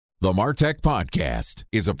The MarTech Podcast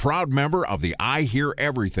is a proud member of the I Hear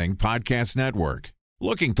Everything Podcast Network.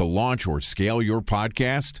 Looking to launch or scale your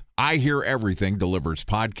podcast? I Hear Everything delivers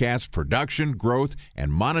podcast production, growth,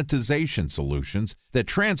 and monetization solutions that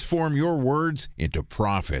transform your words into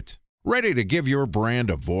profit. Ready to give your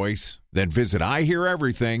brand a voice? Then visit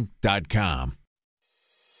iheareverything.com.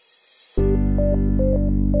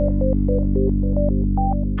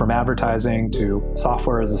 From advertising to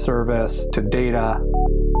software as a service to data.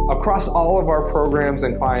 Across all of our programs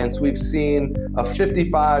and clients, we've seen a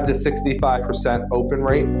 55 to 65% open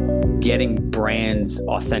rate. Getting brands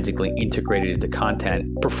authentically integrated into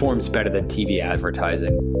content performs better than TV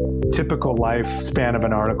advertising. Typical lifespan of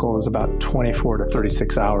an article is about 24 to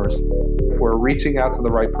 36 hours. If we're reaching out to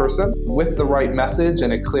the right person with the right message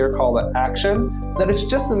and a clear call to action, then it's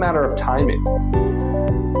just a matter of timing.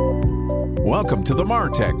 Welcome to the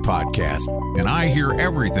MarTech Podcast, an I Hear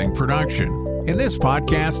Everything production. In this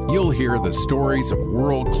podcast, you'll hear the stories of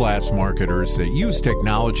world-class marketers that use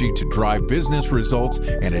technology to drive business results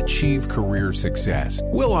and achieve career success.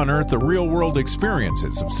 We'll unearth the real-world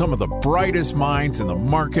experiences of some of the brightest minds in the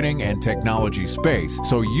marketing and technology space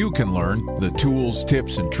so you can learn the tools,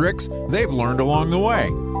 tips, and tricks they've learned along the way.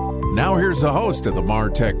 Now here's the host of the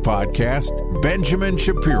MarTech Podcast, Benjamin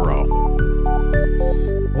Shapiro.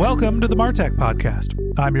 Welcome to the MarTech Podcast.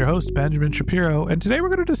 I'm your host, Benjamin Shapiro, and today we're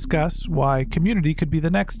going to discuss why community could be the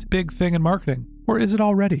next big thing in marketing, or is it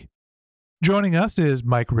already? Joining us is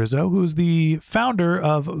Mike Rizzo, who's the founder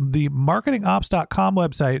of the marketingops.com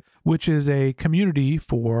website, which is a community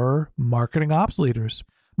for marketing ops leaders.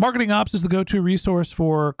 Marketing Ops is the go-to resource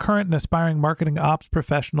for current and aspiring marketing ops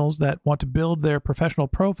professionals that want to build their professional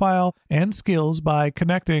profile and skills by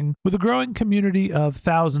connecting with a growing community of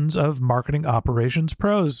thousands of marketing operations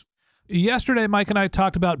pros. Yesterday, Mike and I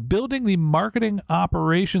talked about building the marketing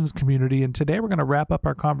operations community, and today we're going to wrap up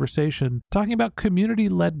our conversation talking about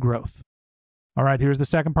community-led growth. All right, here's the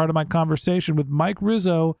second part of my conversation with Mike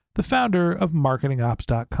Rizzo, the founder of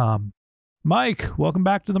marketingops.com. Mike, welcome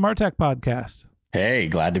back to the MarTech Podcast. Hey,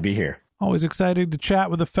 glad to be here. Always excited to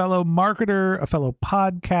chat with a fellow marketer, a fellow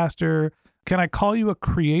podcaster. Can I call you a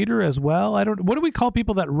creator as well? What do we call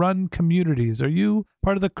people that run communities? Are you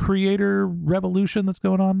part of the creator revolution that's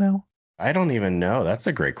going on now? I don't even know. That's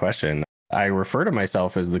a great question. I refer to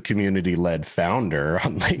myself as the community-led founder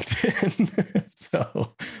on LinkedIn.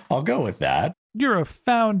 So I'll go with that. You're a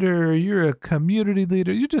founder. You're a community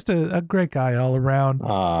leader. You're just a great guy all around.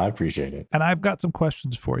 I appreciate it. And I've got some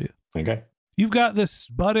questions for you. Okay. You've got this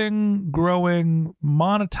budding, growing,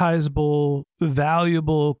 monetizable,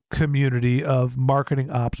 valuable community of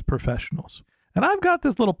marketing ops professionals. And I've got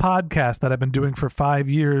this little podcast that I've been doing for 5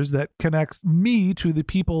 years that connects me to the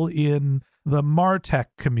people in the MarTech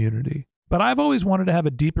community. But I've always wanted to have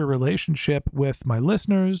a deeper relationship with my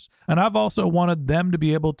listeners, and I've also wanted them to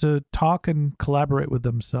be able to talk and collaborate with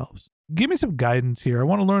themselves. Give me some guidance here. I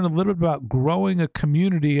want to learn a little bit about growing a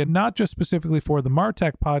community, and not just specifically for the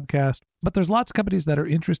MarTech podcast, but there's lots of companies that are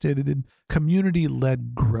interested in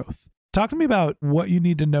community-led growth. Talk to me about what you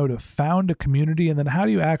need to know to found a community, and then how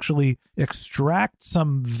do you actually extract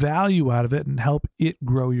some value out of it and help it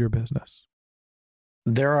grow your business?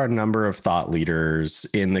 There are a number of thought leaders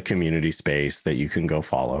in the community space that you can go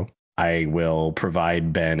follow. I will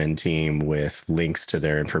provide Ben and team with links to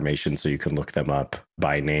their information so you can look them up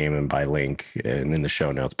by name and by link and in the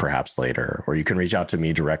show notes perhaps later. Or you can reach out to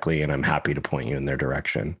me directly and I'm happy to point you in their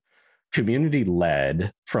direction.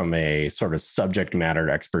 Community-led from a sort of subject matter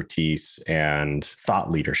expertise and thought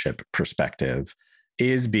leadership perspective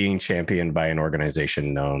is being championed by an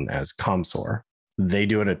organization known as ComSor. They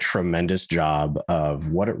do a tremendous job of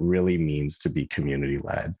what it really means to be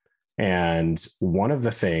community-led. And one of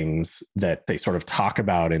the things that they sort of talk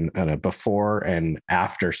about in a before and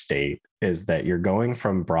after state is that you're going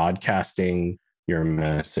from broadcasting your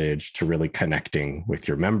message to really connecting with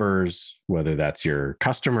your members, whether that's your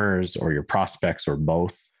customers or your prospects or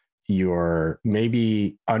both. You're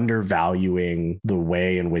maybe undervaluing the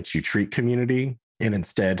way in which you treat community and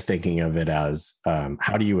instead thinking of it as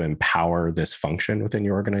how do you empower this function within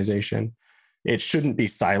your organization? It shouldn't be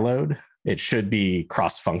siloed. It should be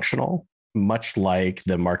cross-functional. Much like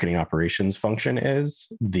the marketing operations function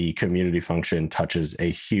is, the community function touches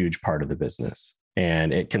a huge part of the business.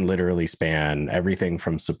 And it can literally span everything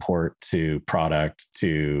from support to product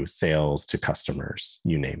to sales to customers,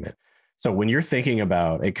 you name it. So when you're thinking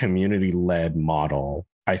about a community-led model,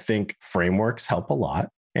 I think frameworks help a lot.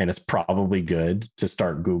 And it's probably good to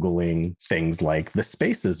start Googling things like the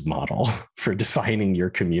Spaces model for defining your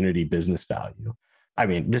community business value. I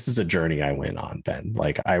mean, this is a journey I went on, Ben.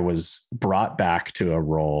 Like I was brought back to a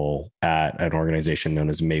role at an organization known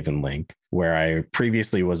as Maven Link, where I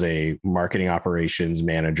previously was a marketing operations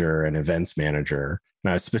manager and events manager. And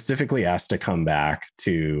I was specifically asked to come back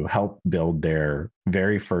to help build their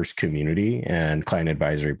very first community and client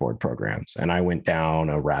advisory board programs. And I went down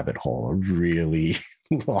a rabbit hole, a really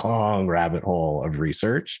long rabbit hole of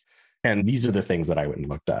research. And these are the things that I went and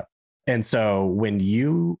looked up. And so when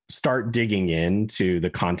you start digging into the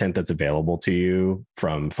content that's available to you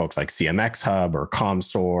from folks like CMX Hub or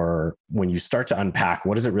ComStore, when you start to unpack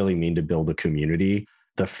what does it really mean to build a community,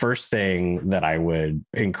 the first thing that I would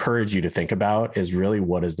encourage you to think about is really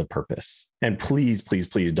what is the purpose? And please, please,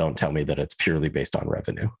 please don't tell me that it's purely based on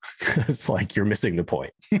revenue. It's like you're missing the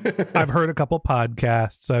point. I've heard a couple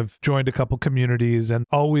podcasts, I've joined a couple communities, and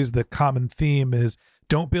always the common theme is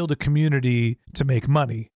don't build a community to make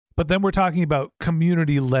money. But then we're talking about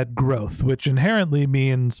community-led growth, which inherently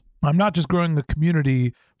means I'm not just growing a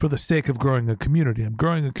community for the sake of growing a community. I'm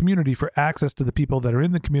growing a community for access to the people that are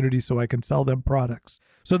in the community so I can sell them products.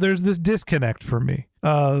 So there's this disconnect for me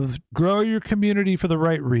of grow your community for the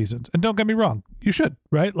right reasons. And don't get me wrong, you should,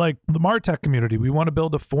 right? Like the MarTech community, we want to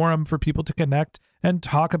build a forum for people to connect and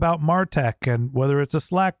talk about MarTech, and whether it's a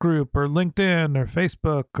Slack group or LinkedIn or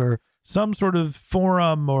Facebook or some sort of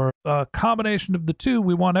forum or a combination of the two,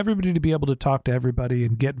 we want everybody to be able to talk to everybody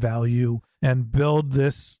and get value and build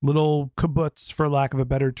this little kibbutz, for lack of a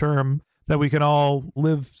better term, that we can all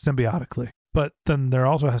live symbiotically. But then there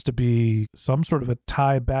also has to be some sort of a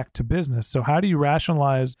tie back to business. So how do you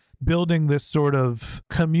rationalize building this sort of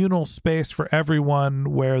communal space for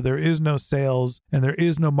everyone where there is no sales and there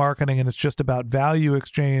is no marketing and it's just about value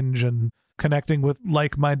exchange and connecting with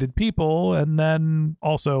like-minded people, and then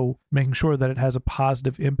also making sure that it has a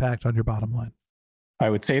positive impact on your bottom line? I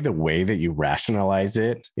would say the way that you rationalize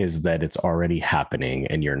it is that it's already happening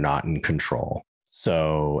and you're not in control.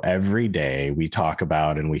 So every day we talk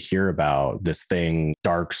about and we hear about this thing,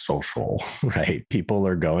 dark social, right? People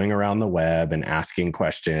are going around the web and asking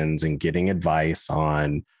questions and getting advice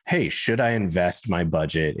on, hey, should I invest my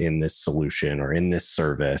budget in this solution or in this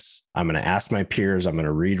service? I'm going to ask my peers, I'm going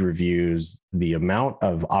to read reviews. The amount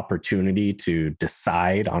of opportunity to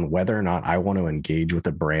decide on whether or not I want to engage with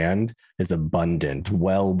a brand is abundant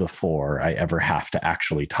well before I ever have to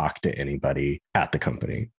actually talk to anybody at the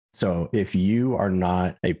company. So if you are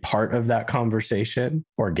not a part of that conversation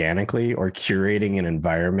organically or curating an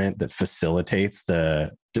environment that facilitates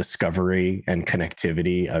the discovery and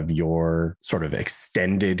connectivity of your sort of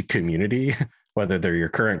extended community, whether they're your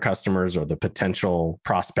current customers or the potential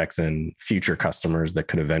prospects and future customers that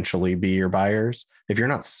could eventually be your buyers, if you're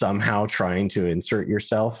not somehow trying to insert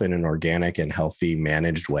yourself in an organic and healthy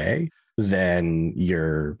managed way, then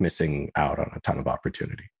you're missing out on a ton of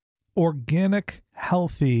opportunity. Organic,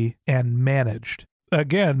 healthy, and managed.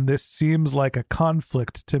 Again, this seems like a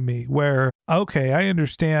conflict to me where, okay, I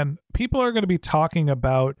understand people are going to be talking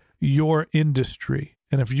about your industry.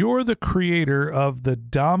 And if you're the creator of the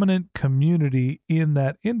dominant community in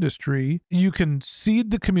that industry, you can seed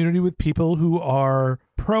the community with people who are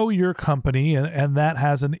pro your company, and that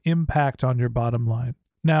has an impact on your bottom line.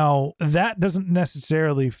 Now, that doesn't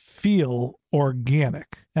necessarily feel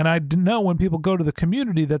organic. And I know when people go to the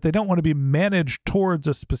community that they don't want to be managed towards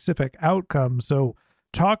a specific outcome. So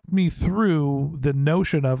talk me through the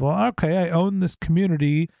notion of, well, okay, I own this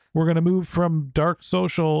community. We're going to move from dark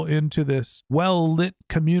social into this well-lit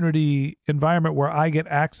community environment where I get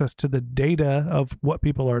access to the data of what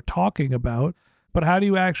people are talking about. But how do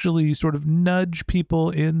you actually sort of nudge people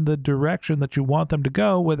in the direction that you want them to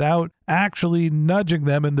go without actually nudging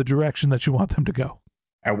them in the direction that you want them to go?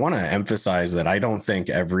 I want to emphasize that I don't think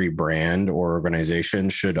every brand or organization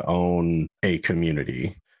should own a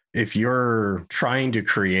community. If you're trying to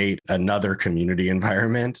create another community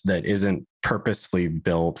environment that isn't purposefully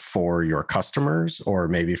built for your customers or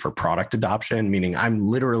maybe for product adoption, meaning I'm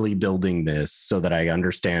literally building this so that I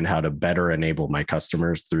understand how to better enable my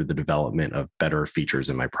customers through the development of better features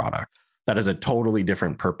in my product. That is a totally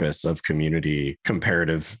different purpose of community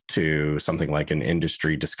comparative to something like an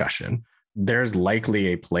industry discussion. There's likely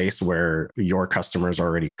a place where your customers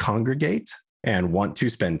already congregate and want to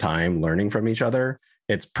spend time learning from each other.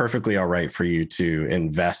 It's perfectly all right for you to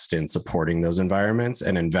invest in supporting those environments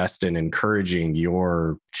and invest in encouraging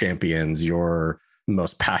your champions, your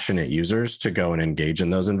most passionate users to go and engage in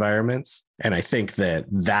those environments. And I think that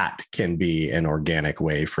that can be an organic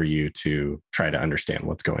way for you to try to understand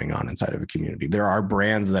what's going on inside of a community. There are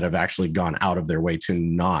brands that have actually gone out of their way to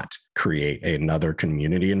not create another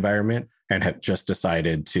community environment and have just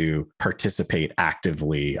decided to participate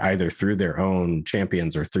actively, either through their own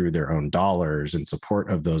champions or through their own dollars in support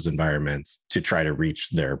of those environments to try to reach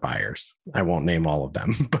their buyers. I won't name all of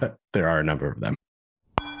them, but there are a number of them.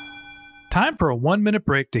 Time for a 1-minute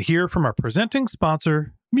break to hear from our presenting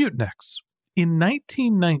sponsor, Mutinex. In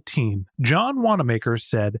 1919, John Wanamaker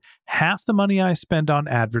said, "Half the money I spend on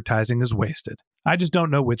advertising is wasted. I just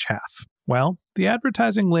don't know which half." Well, the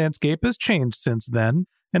advertising landscape has changed since then,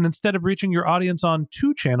 and instead of reaching your audience on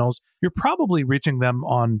 2 channels, you're probably reaching them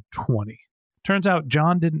on 20. Turns out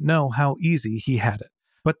John didn't know how easy he had it.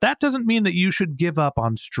 But that doesn't mean that you should give up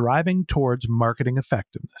on striving towards marketing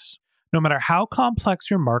effectiveness. No matter how complex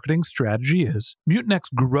your marketing strategy is,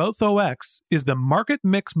 Mutinex Growth OX is the market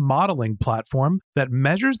mix modeling platform that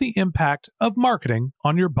measures the impact of marketing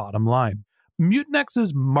on your bottom line.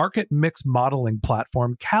 Mutinex's market mix modeling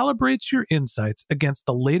platform calibrates your insights against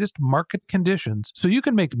the latest market conditions so you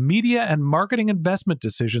can make media and marketing investment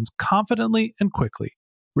decisions confidently and quickly.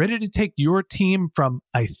 Ready to take your team from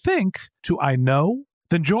I think to I know?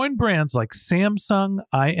 Then join brands like Samsung,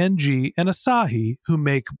 ING, and Asahi who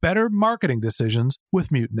make better marketing decisions with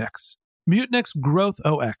Mutinex. Mutinex Growth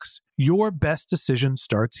OX. Your best decision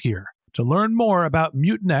starts here. To learn more about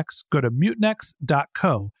Mutinex, go to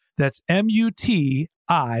mutinex.co. That's MUTINEX.co.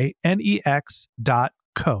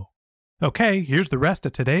 Okay, here's the rest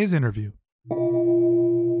of today's interview.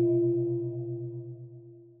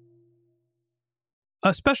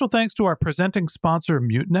 A special thanks to our presenting sponsor,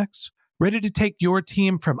 Mutinex. Ready to take your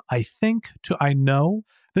team from I think to I know?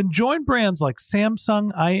 Then join brands like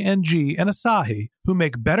Samsung, ING, and Asahi who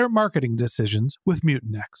make better marketing decisions with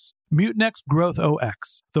Mutinex. Mutinex Growth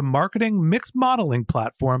OX, the marketing mix modeling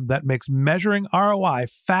platform that makes measuring ROI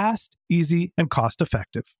fast, easy, and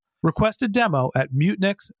cost-effective. Request a demo at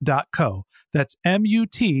mutinex.co. That's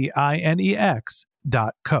MUTINEX.co.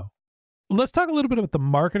 Let's talk a little bit about the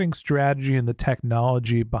marketing strategy and the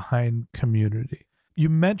technology behind community. You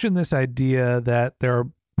mentioned this idea that there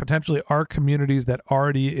potentially are communities that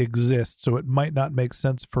already exist, so it might not make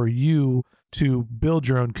sense for you to build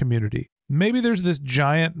your own community. Maybe there's this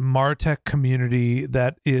giant MarTech community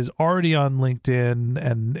that is already on LinkedIn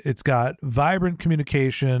and it's got vibrant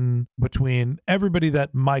communication between everybody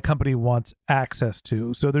that my company wants access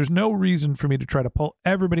to. So there's no reason for me to try to pull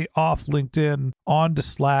everybody off LinkedIn onto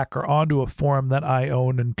Slack or onto a forum that I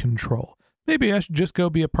own and control. Maybe I should just go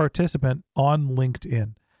be a participant on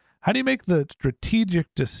LinkedIn. How do you make the strategic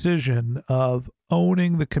decision of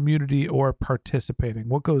owning the community or participating?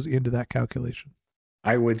 What goes into that calculation?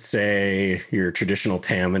 I would say your traditional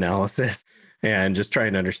TAM analysis and just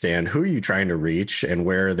trying to understand who are you trying to reach and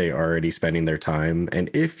where are they already spending their time. And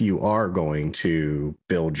if you are going to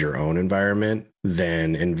build your own environment,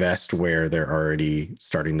 then invest where they're already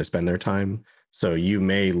starting to spend their time. So you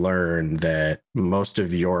may learn that most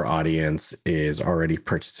of your audience is already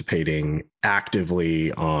participating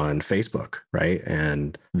actively on Facebook, right?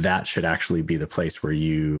 And that should actually be the place where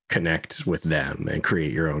you connect with them and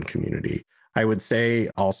create your own community. I would say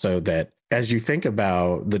also that as you think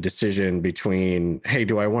about the decision between, hey,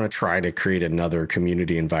 do I want to try to create another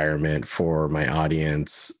community environment for my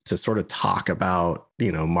audience to sort of talk about,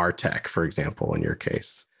 MarTech, for example, in your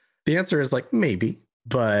case? The answer is like, maybe,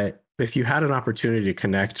 but if you had an opportunity to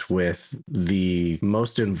connect with the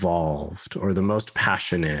most involved or the most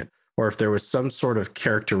passionate, or if there was some sort of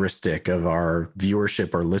characteristic of our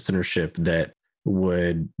viewership or listenership that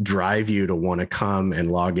would drive you to want to come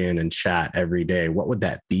and log in and chat every day, what would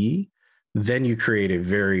that be? Then you create a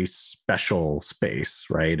very special space,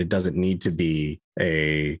 right? It doesn't need to be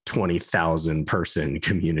a 20,000 person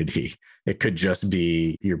community. It could just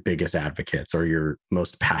be your biggest advocates or your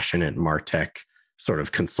most passionate MarTech sort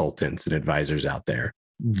of consultants and advisors out there.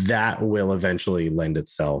 That will eventually lend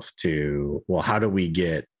itself to, well, how do we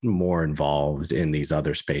get more involved in these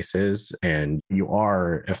other spaces? And you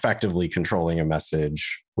are effectively controlling a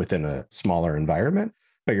message within a smaller environment,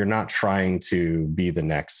 but you're not trying to be the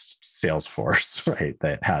next Salesforce, right?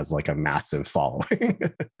 That has like a massive following.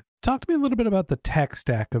 Talk to me a little bit about the tech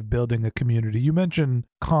stack of building a community. You mentioned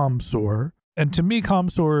ComSoar. And to me,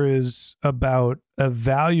 ComSoar is about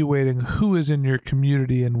evaluating who is in your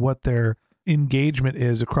community and what their engagement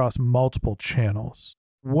is across multiple channels.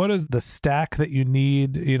 What is the stack that you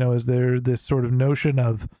need? Is there this sort of notion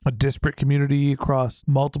of a disparate community across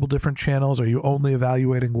multiple different channels? Are you only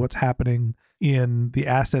evaluating what's happening in the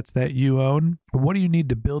assets that you own? What do you need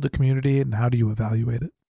to build a community and how do you evaluate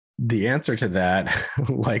it? The answer to that,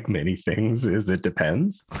 like many things, is it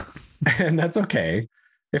depends. And that's okay.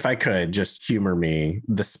 If I could just humor me,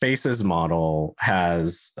 the Spaces model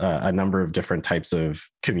has a number of different types of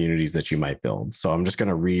communities that you might build. So I'm just going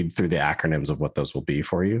to read through the acronyms of what those will be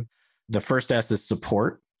for you. The first S is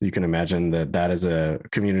support. You can imagine that that is a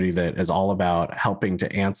community that is all about helping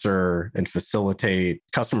to answer and facilitate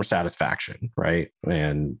customer satisfaction, right?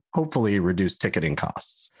 And hopefully reduce ticketing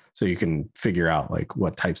costs. So you can figure out like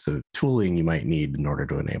what types of tooling you might need in order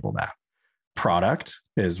to enable that. Product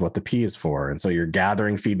is what the P is for. And so you're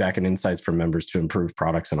gathering feedback and insights from members to improve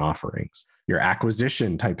products and offerings. Your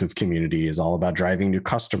acquisition type of community is all about driving new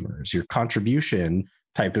customers. Your contribution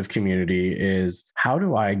type of community is how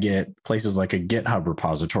do I get places like a GitHub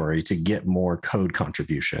repository to get more code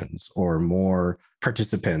contributions or more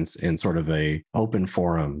participants in sort of a open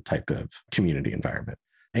forum type of community environment.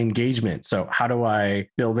 Engagement. So how do I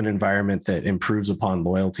build an environment that improves upon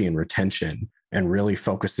loyalty and retention and really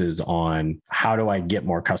focuses on how do I get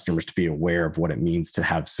more customers to be aware of what it means to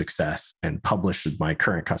have success and publish my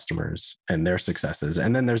current customers and their successes.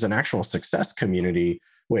 And then there's an actual success community,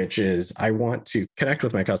 which is I want to connect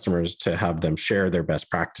with my customers to have them share their best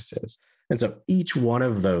practices. And so each one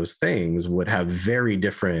of those things would have very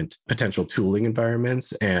different potential tooling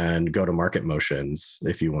environments and go-to-market motions,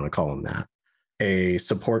 if you want to call them that. A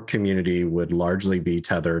support community would largely be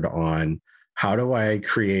tethered on how do I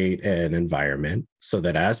create an environment so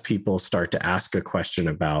that as people start to ask a question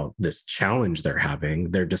about this challenge they're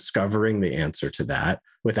having, they're discovering the answer to that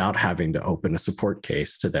without having to open a support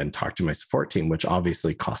case to then talk to my support team, which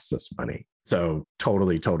obviously costs us money. So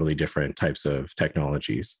totally different types of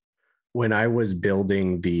technologies. When I was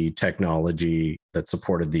building the technology that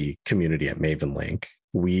supported the community at MavenLink,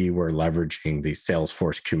 we were leveraging the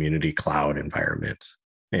Salesforce Community Cloud environment.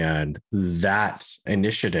 And that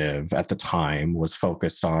initiative at the time was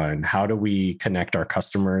focused on how do we connect our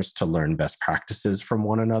customers to learn best practices from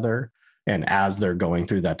one another. And as they're going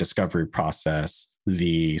through that discovery process,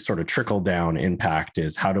 the sort of trickle down impact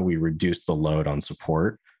is how do we reduce the load on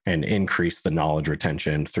support and increase the knowledge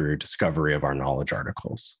retention through discovery of our knowledge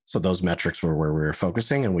articles. So those metrics were where we were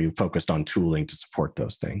focusing, and we focused on tooling to support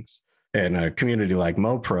those things. In a community like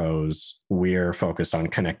MoPros, we're focused on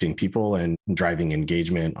connecting people and driving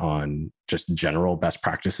engagement on just general best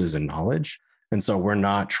practices and knowledge. And so we're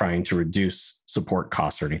not trying to reduce support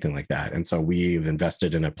costs or anything like that. And so we've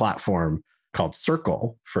invested in a platform called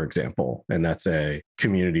Circle, for example. And that's a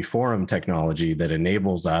community forum technology that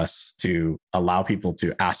enables us to allow people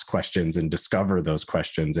to ask questions and discover those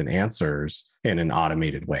questions and answers in an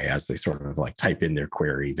automated way. As they sort of like type in their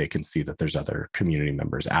query, they can see that there's other community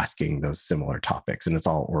members asking those similar topics. And it's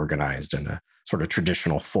all organized in a sort of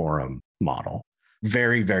traditional forum model.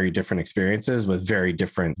 Very different experiences with very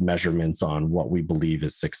different measurements on what we believe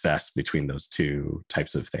is success between those two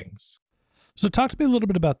types of things. So talk to me a little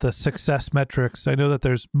bit about the success metrics. I know that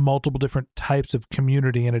there's multiple different types of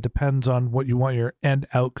community, and it depends on what you want your end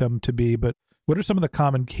outcome to be. But what are some of the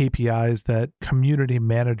common KPIs that community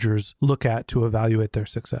managers look at to evaluate their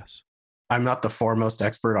success? I'm not the foremost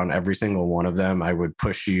expert on every single one of them. I would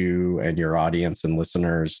push you and your audience and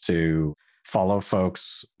listeners to follow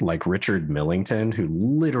folks like Richard Millington, who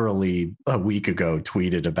literally a week ago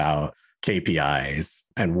tweeted about KPIs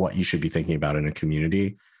and what you should be thinking about in a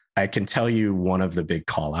community. I can tell you one of the big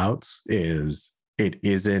call outs is it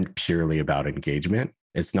isn't purely about engagement.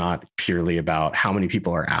 It's not purely about how many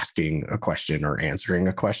people are asking a question or answering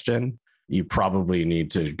a question. You probably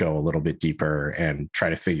need to go a little bit deeper and try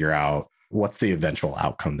to figure out what's the eventual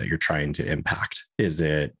outcome that you're trying to impact. Is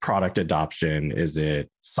it product adoption? Is it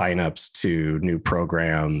signups to new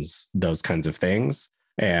programs? Those kinds of things.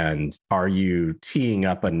 And are you teeing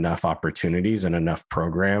up enough opportunities and enough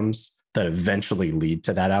programs that eventually lead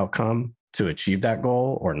to that outcome to achieve that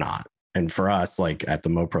goal or not? And for us, like at the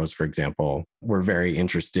MoPros, for example, we're very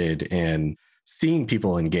interested in seeing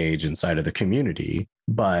people engage inside of the community.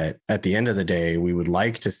 But at the end of the day, we would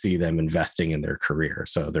like to see them investing in their career.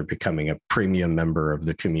 So they're becoming a premium member of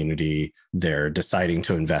the community. They're deciding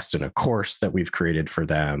to invest in a course that we've created for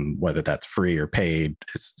them, whether that's free or paid,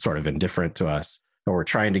 is sort of indifferent to us. But we're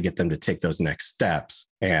trying to get them to take those next steps.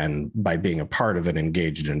 And by being a part of an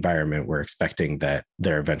engaged environment, we're expecting that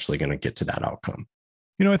they're eventually going to get to that outcome.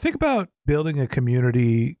 You know, I think about building a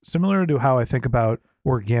community similar to how I think about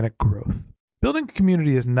organic growth. Building a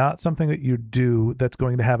community is not something that you do that's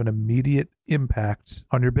going to have an immediate impact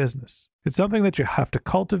on your business. It's something that you have to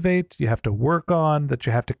cultivate, you have to work on, that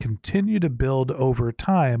you have to continue to build over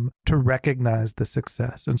time to recognize the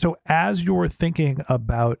success. And so as you're thinking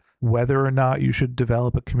about whether or not you should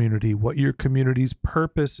develop a community, what your community's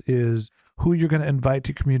purpose is, who you're going to invite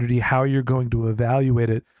to community, how you're going to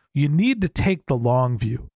evaluate it, you need to take the long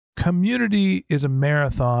view. Community is a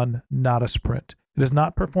marathon, not a sprint. It is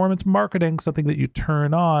not performance marketing, something that you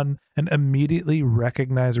turn on and immediately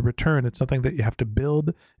recognize a return. It's something that you have to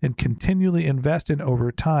build and continually invest in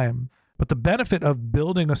over time. But the benefit of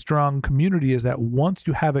building a strong community is that once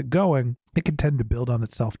you have it going, it can tend to build on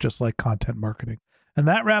itself, just like content marketing. And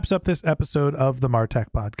that wraps up this episode of the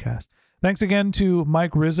MarTech Podcast. Thanks again to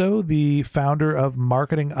Mike Rizzo, the founder of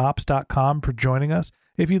marketingops.com, for joining us.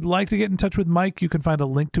 If you'd like to get in touch with Mike, you can find a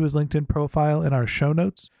link to his LinkedIn profile in our show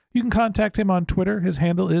notes. You can contact him on Twitter. His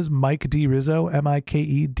handle is Mike D. Rizzo,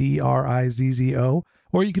 MikeDrizzo,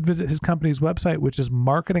 or you can visit his company's website, which is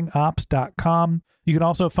marketingops.com. You can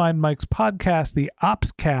also find Mike's podcast, the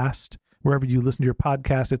Opscast, wherever you listen to your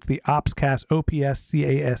podcast. It's the Opscast,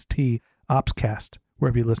 OPSCAST, Opscast,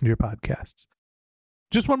 wherever you listen to your podcasts.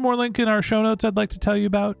 Just one more link in our show notes I'd like to tell you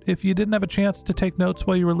about. If you didn't have a chance to take notes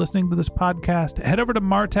while you were listening to this podcast, head over to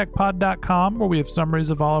martechpod.com, where we have summaries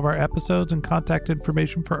of all of our episodes and contact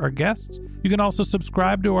information for our guests. You can also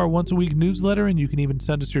subscribe to our once-a-week newsletter, and you can even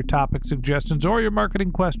send us your topic suggestions or your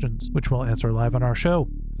marketing questions, which we'll answer live on our show.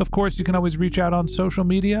 Of course, you can always reach out on social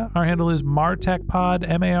media. Our handle is martechpod,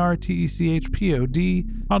 MarTechPod,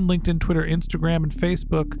 on LinkedIn, Twitter, Instagram, and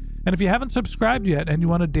Facebook. And if you haven't subscribed yet and you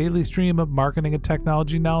want a daily stream of marketing and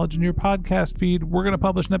technology knowledge in your podcast feed, we're going to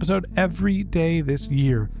publish an episode every day this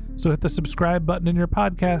year. So hit the subscribe button in your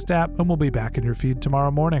podcast app, and we'll be back in your feed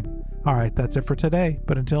tomorrow morning. All right, that's it for today.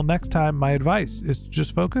 But until next time, my advice is to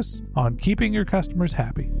just focus on keeping your customers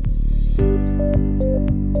happy.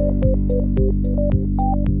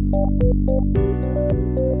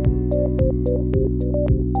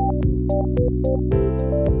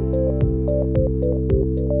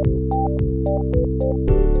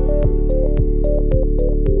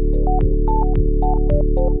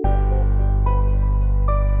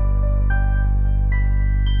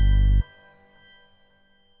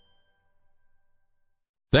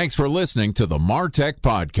 Thanks for listening to the MarTech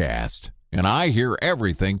Podcast, and I Hear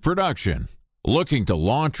Everything production. Looking to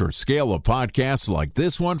launch or scale a podcast like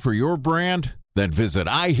this one for your brand? Then visit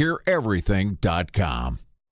iheareverything.com.